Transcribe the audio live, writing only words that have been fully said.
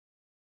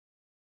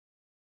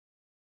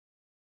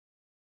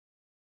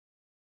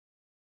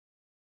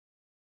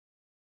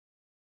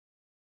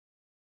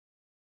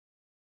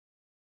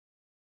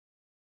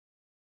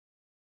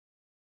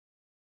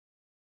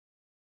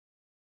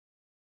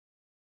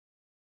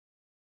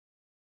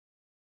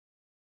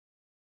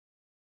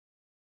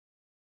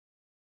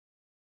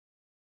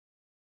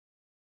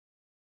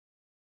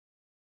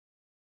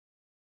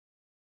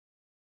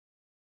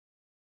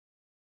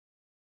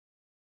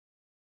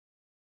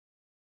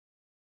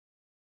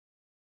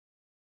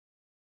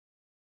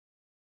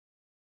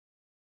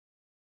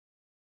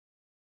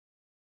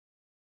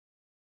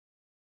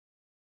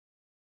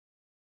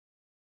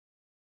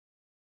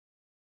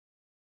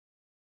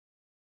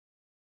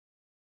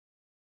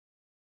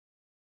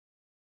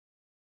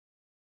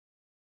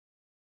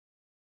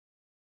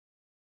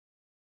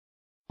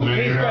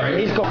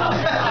He's going.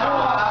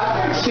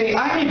 See,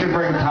 I need to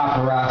bring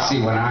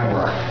paparazzi when I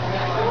work.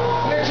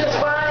 You're just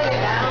fine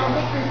now.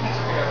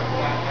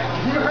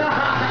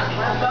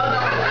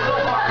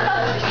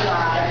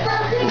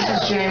 This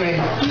is Jamie.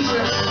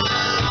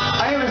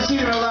 I haven't seen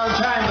him in a long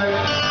time, but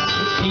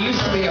he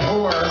used to be a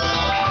whore.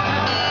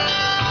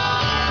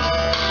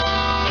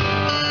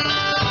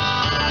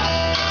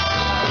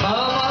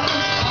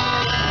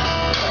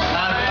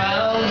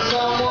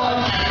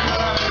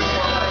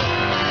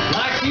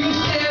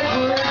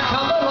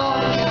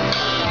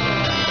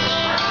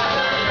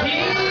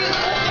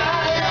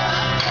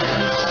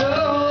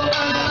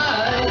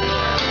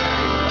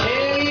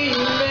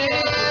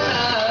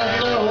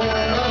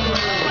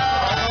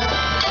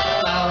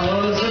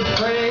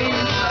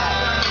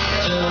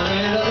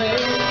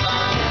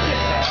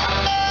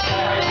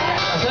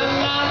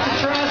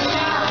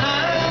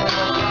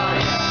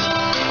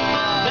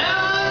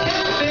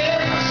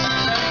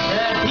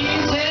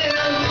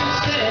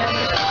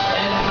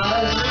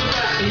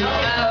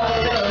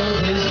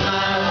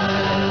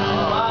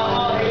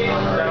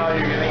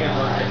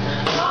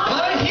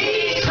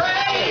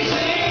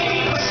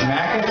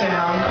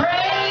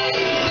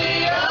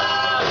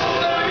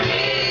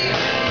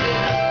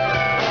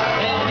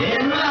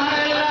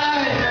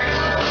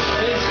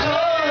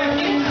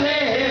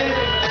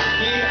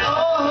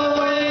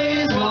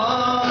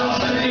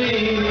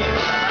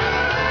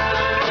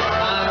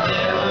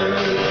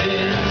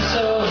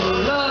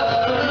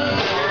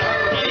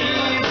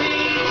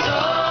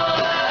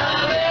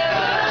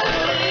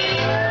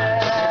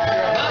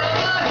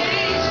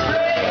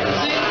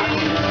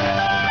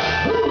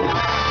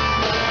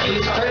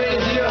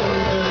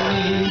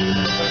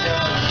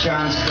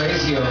 John's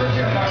crazy over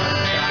here.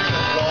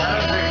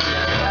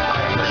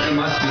 He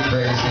must be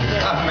crazy.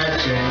 I've met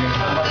Jamie.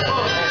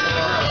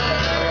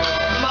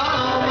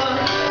 Mama,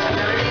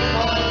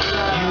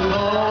 you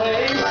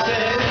always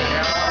said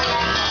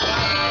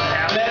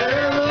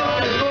better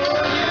look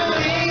before you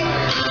leave.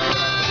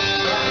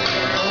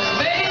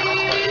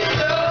 Maybe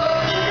so,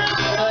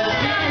 but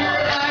here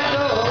I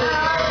go.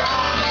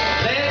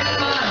 Let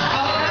my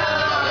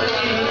heart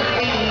bleed.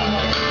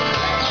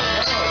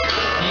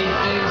 He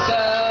thinks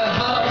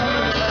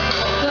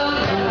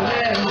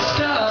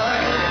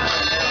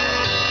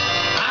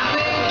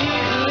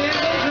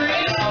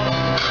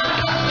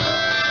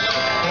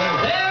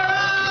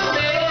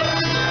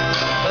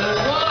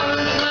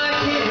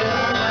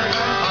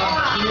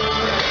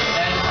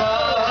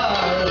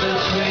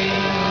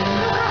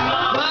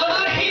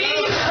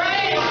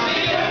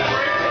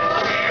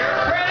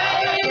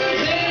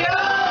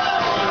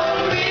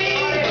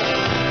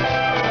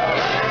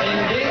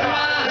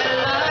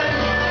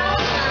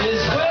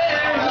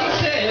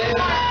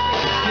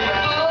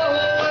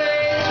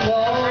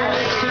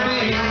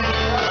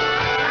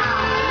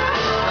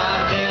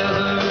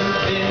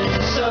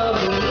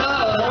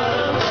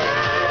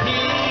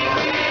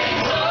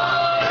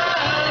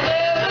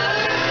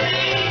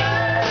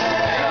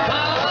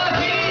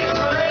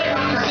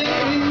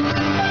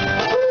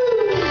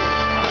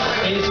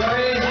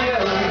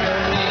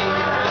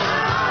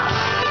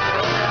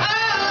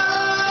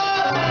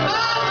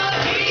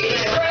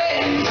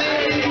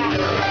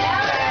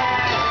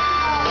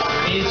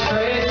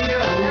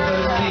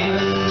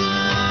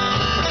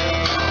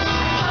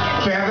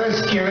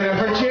give it up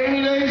for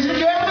Jamie, ladies and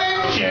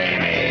gentlemen.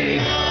 Jamie.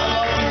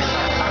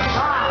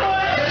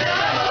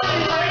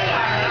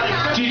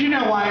 Did you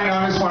know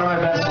Wynette is one of my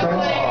best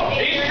friends?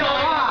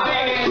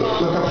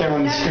 Look up there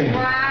on the screen.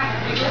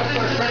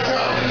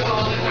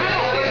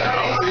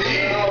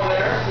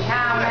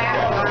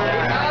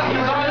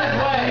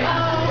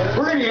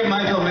 We're going to get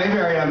Michael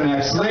Mayberry up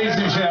next. Ladies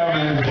and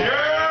gentlemen. Yeah!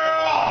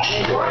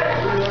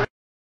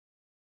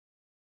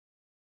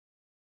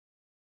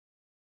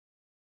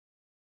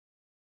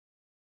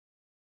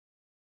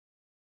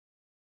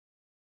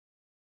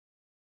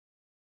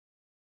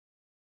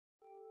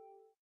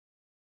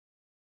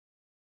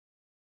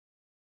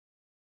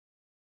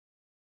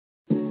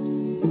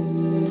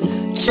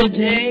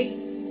 Today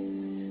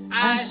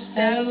I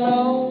sat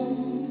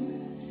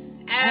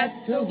alone at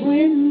the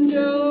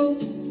window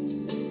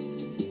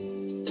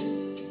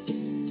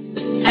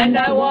and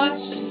I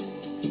watched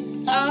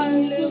our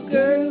little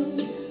girl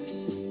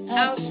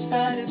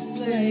outside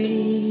play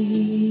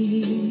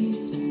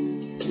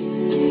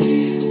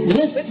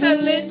with a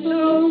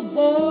little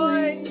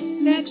boy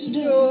next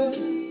door,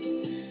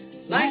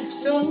 like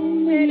so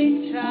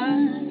many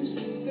times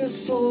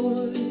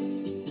before.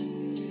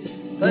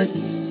 But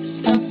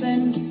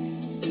something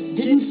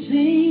didn't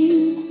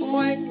seem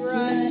quite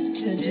right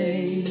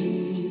today.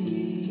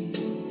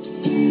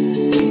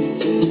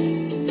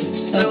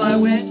 So I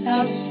went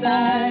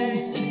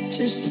outside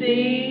to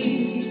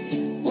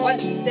see what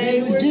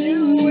they were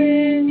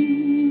doing.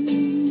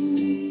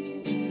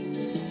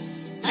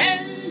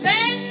 And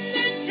then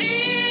the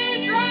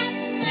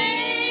teardrops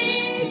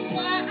made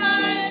my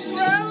eyes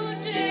grow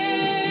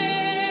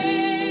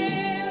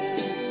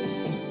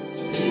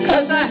dim,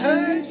 'cause I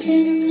heard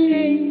him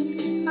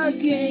sing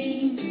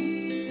again,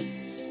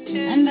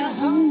 and I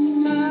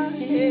hung my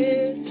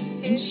head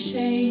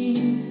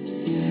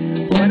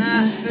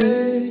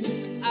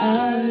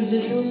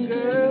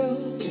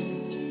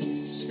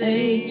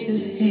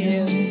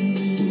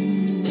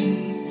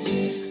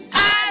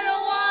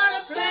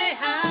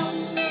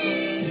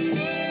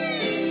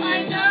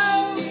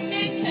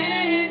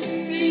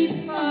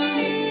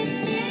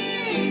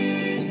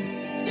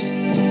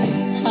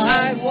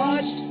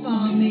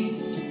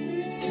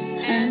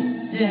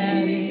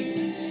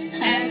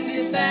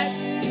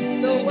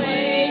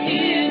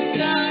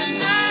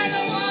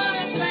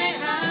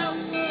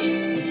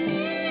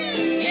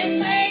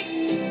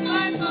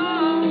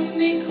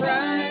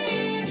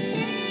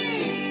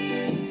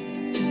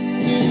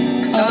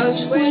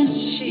when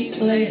she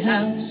played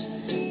house,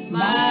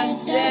 my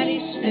daddy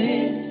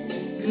said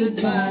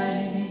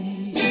goodbye.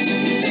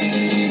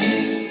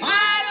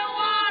 I don't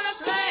want to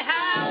play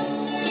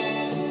house.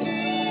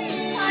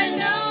 I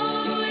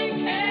know it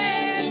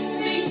can't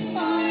be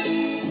fun.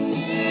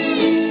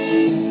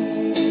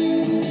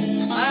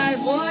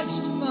 I've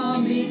watched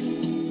Mommy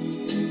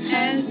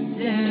and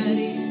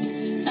Daddy,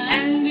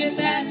 and if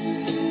that's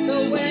the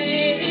way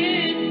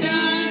it's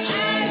done,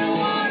 I don't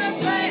want to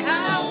play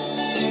house.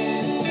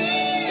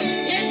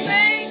 It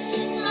makes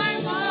my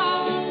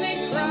mommy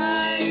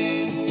cry.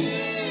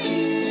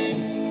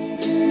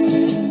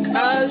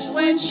 'Cause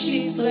when she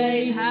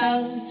played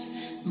house,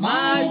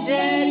 my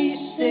daddy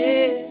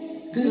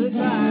said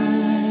goodbye.